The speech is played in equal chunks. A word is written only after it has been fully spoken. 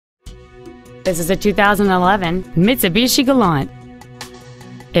This is a 2011 Mitsubishi Galant.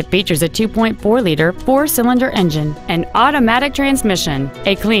 It features a 2.4-liter four-cylinder engine, an automatic transmission,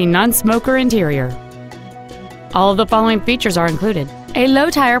 a clean non-smoker interior. All of the following features are included: a low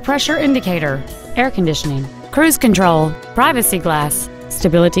tire pressure indicator, air conditioning, cruise control, privacy glass,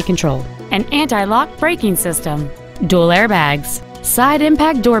 stability control, an anti-lock braking system, dual airbags, side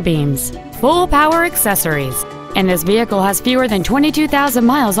impact door beams, full power accessories, and this vehicle has fewer than 22,000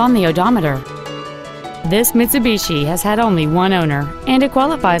 miles on the odometer. This Mitsubishi has had only one owner, and it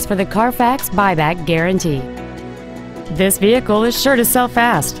qualifies for the Carfax buyback guarantee. This vehicle is sure to sell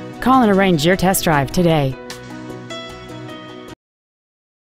fast. Call and arrange your test drive today.